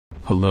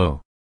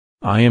Hello.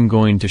 I am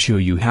going to show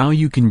you how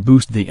you can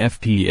boost the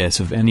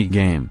FPS of any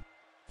game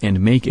and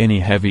make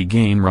any heavy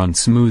game run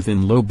smooth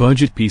in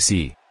low-budget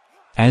PC.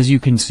 As you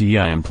can see,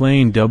 I am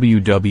playing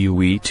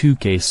WWE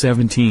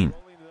 2K17.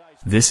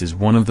 This is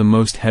one of the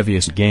most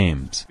heaviest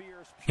games.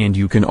 And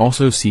you can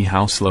also see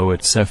how slow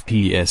its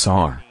FPS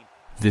are.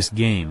 This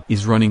game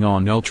is running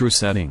on ultra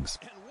settings.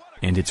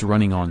 And it's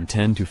running on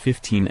 10 to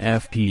 15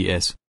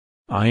 FPS.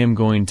 I am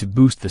going to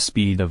boost the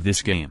speed of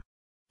this game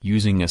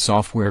using a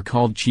software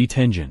called Cheat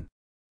Engine.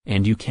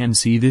 And you can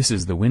see this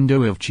is the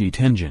window of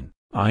Cheat Engine.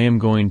 I am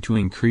going to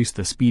increase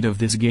the speed of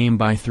this game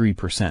by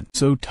 3%.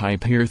 So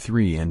type here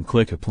 3 and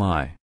click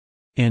apply.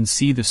 And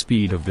see the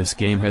speed of this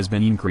game has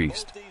been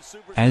increased.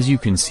 As you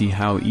can see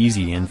how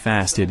easy and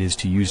fast it is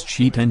to use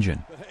Cheat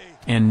Engine.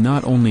 And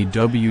not only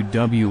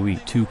WWE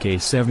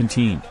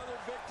 2K17,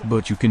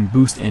 but you can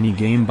boost any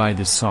game by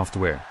this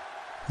software.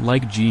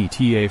 Like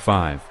GTA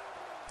 5.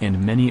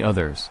 And many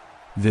others.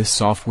 This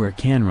software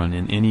can run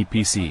in any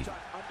PC.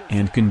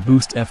 And can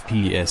boost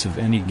FPS of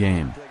any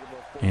game.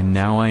 And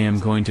now I am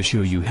going to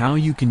show you how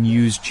you can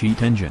use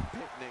Cheat Engine.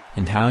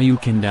 And how you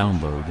can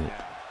download it.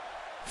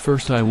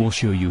 First I will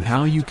show you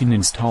how you can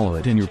install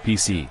it in your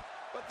PC.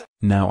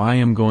 Now I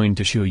am going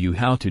to show you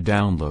how to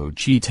download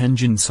Cheat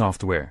Engine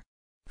software.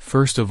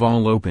 First of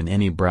all, open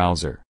any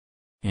browser.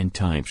 And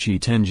type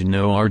Cheat Engine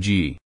org.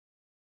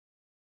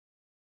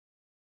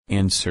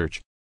 And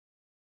search.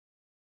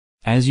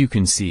 As you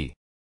can see,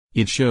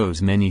 it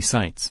shows many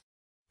sites.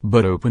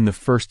 But open the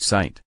first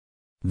site.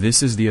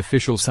 This is the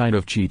official site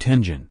of Cheat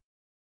Engine.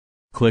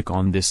 Click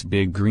on this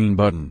big green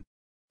button.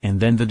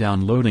 And then the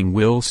downloading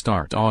will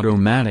start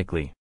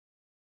automatically.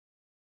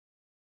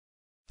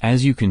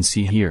 As you can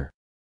see here,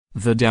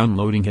 the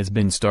downloading has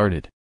been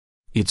started.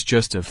 It's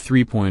just of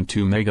 3.2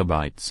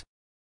 megabytes.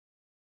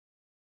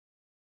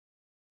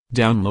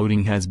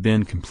 Downloading has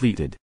been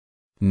completed.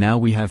 Now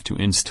we have to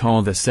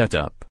install the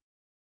setup.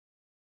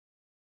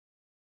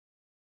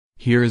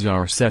 Here is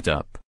our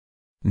setup.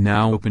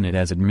 Now open it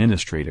as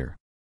administrator.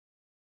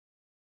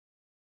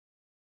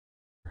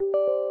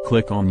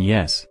 Click on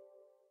Yes.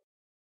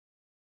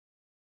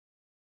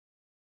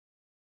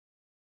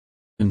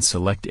 And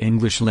select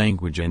English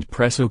language and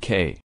press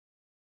OK.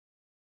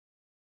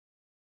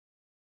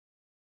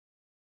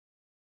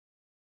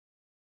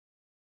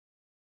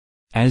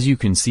 As you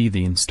can see,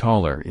 the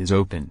installer is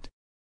opened.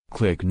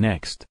 Click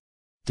Next.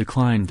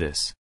 Decline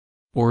this.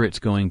 Or it's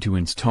going to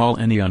install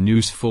any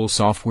unuseful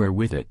software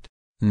with it.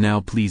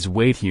 Now please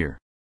wait here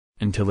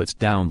until it's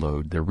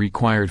download the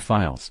required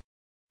files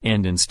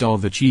and install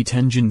the Cheat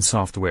Engine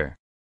software.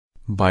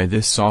 By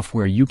this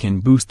software you can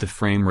boost the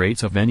frame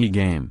rates of any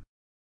game.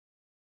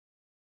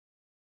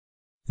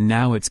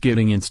 Now it's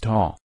getting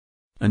installed.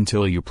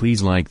 Until you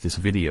please like this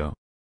video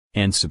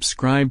and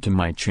subscribe to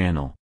my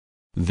channel.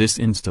 This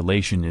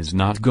installation is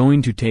not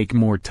going to take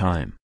more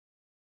time.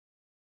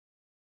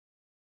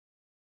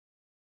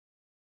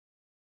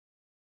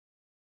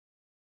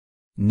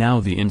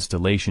 Now the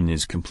installation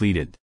is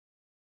completed.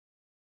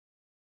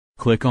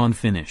 Click on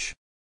Finish.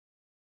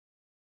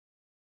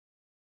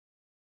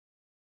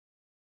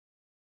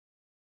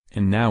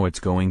 And now it's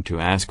going to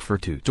ask for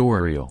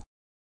tutorial.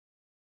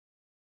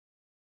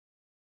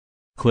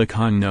 Click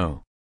on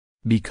No.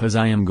 Because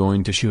I am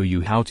going to show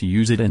you how to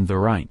use it in the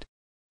right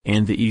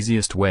and the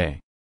easiest way.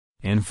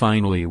 And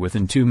finally,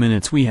 within 2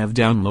 minutes we have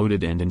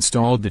downloaded and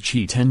installed the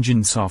Cheat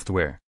Engine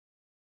software.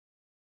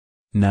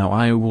 Now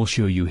I will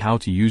show you how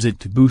to use it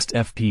to boost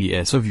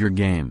FPS of your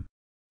game.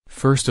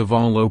 First of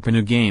all, open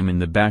a game in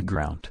the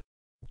background.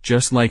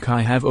 Just like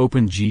I have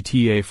opened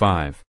GTA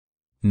 5.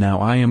 Now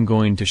I am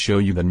going to show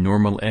you the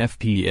normal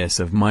FPS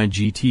of my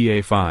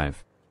GTA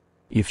 5.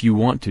 If you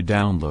want to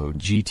download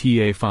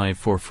GTA 5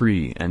 for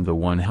free and the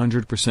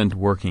 100%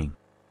 working,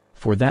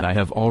 for that I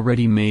have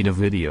already made a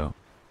video.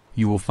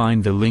 You will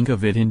find the link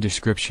of it in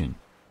description.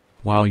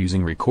 While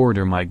using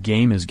recorder, my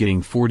game is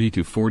getting 40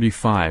 to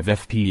 45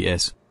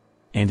 FPS.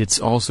 And it's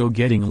also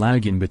getting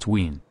lag in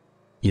between.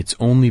 It's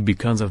only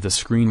because of the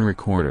screen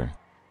recorder.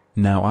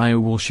 Now I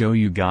will show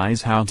you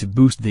guys how to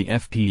boost the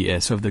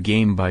FPS of the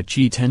game by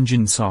Cheat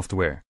Engine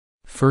software.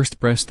 First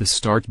press the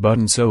start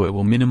button so it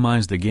will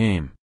minimize the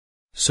game.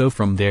 So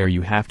from there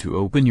you have to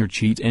open your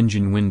Cheat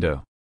Engine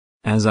window.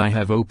 As I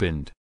have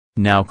opened.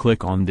 Now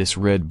click on this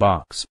red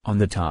box on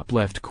the top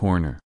left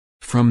corner.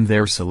 From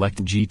there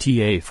select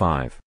GTA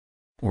 5.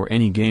 Or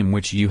any game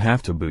which you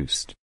have to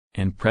boost.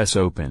 And press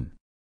open.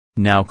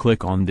 Now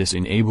click on this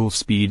Enable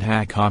Speed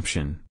Hack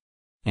option.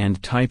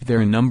 And type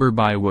their number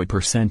by what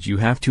 % you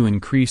have to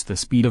increase the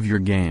speed of your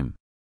game.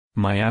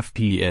 My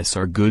FPS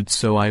are good,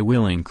 so I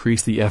will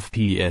increase the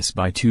FPS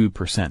by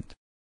 2%.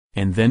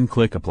 And then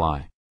click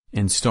Apply.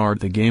 And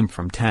start the game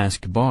from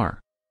taskbar.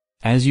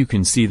 As you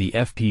can see, the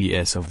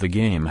FPS of the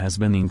game has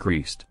been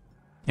increased.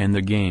 And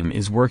the game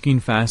is working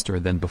faster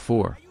than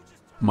before.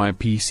 My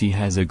PC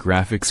has a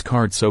graphics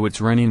card, so it's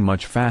running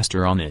much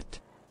faster on it.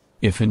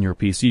 If in your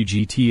PC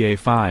GTA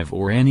 5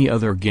 or any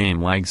other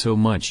game lag so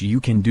much,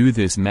 you can do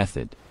this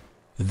method.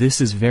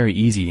 This is very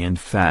easy and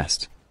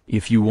fast.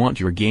 If you want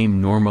your game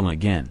normal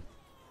again,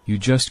 You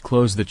just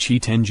close the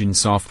cheat engine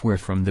software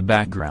from the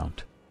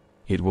background.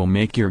 It will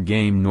make your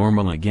game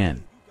normal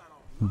again.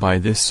 By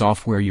this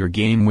software your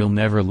game will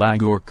never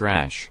lag or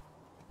crash.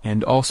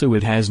 And also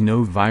it has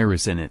no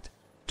virus in it.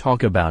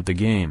 Talk about the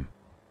game.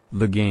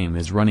 The game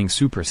is running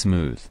super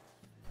smooth.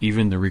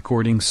 Even the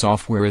recording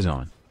software is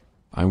on.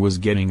 I was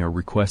getting a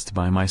request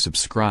by my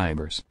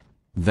subscribers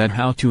that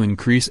how to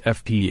increase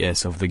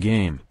FPS of the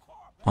game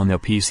on a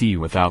PC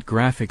without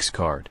graphics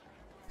card.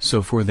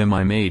 So for them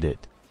I made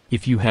it.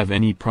 If you have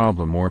any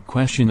problem or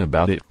question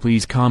about it,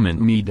 please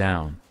comment me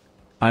down.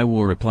 I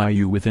will reply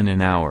you within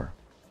an hour.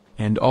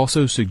 And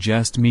also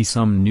suggest me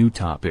some new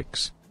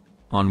topics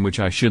on which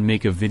I should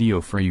make a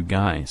video for you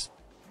guys.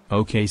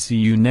 Okay, see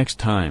you next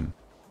time.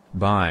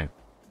 Bye.